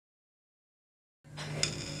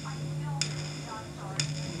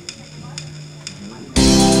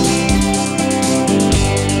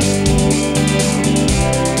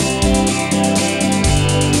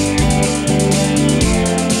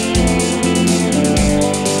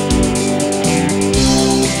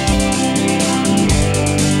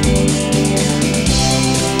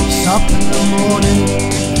morning,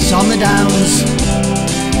 it's on the downs.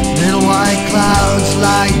 Little white clouds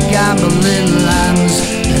like gambling lambs,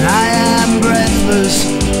 and I am breathless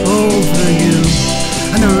over you.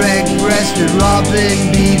 And the red-breasted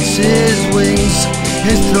robin beats his wings,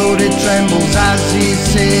 his throat it trembles as he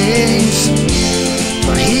sings,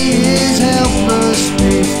 for he is helpless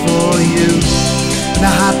before you. And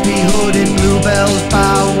the happy hooded bluebells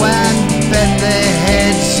bow and bend their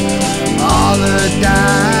heads all are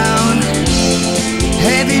down,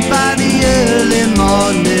 heavy by the early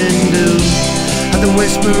morning dew. At the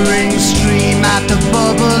whispering stream, at the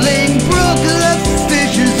bubbling brook, the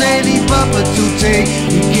fishes they leap up to take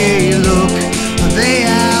a gay look, but they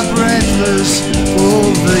are breathless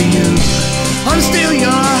over you. Unstill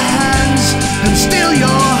your hands and still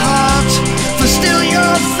your heart, for still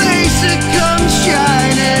your face it comes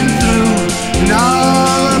shining through, and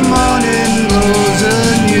all the morning glows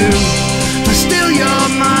anew. For still your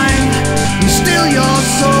mind and still your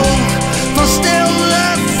soul, for still the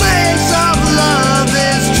face of love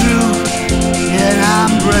is true. Yet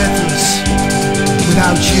I'm breathless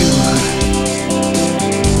without you.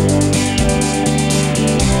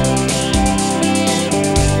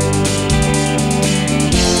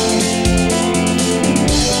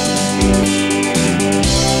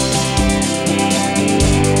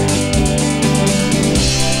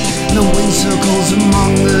 The wind circles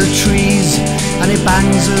among the trees, and it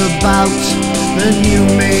bangs about the new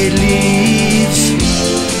made leaves,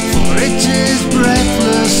 for it is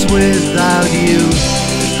breathless without you.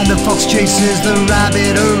 And the fox chases the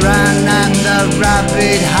rabbit around, and the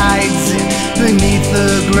rabbit hides beneath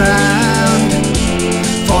the ground,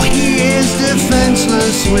 for he is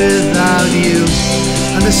defenseless without you.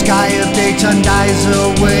 And the sky of daytime dies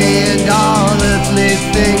away, and all earthly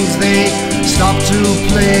things they stop to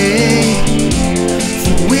play,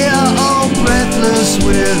 for we're all breathless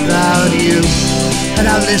without you. And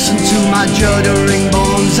I listen to my juddering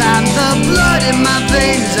bones, and the blood in my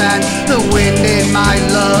veins, and the wind in my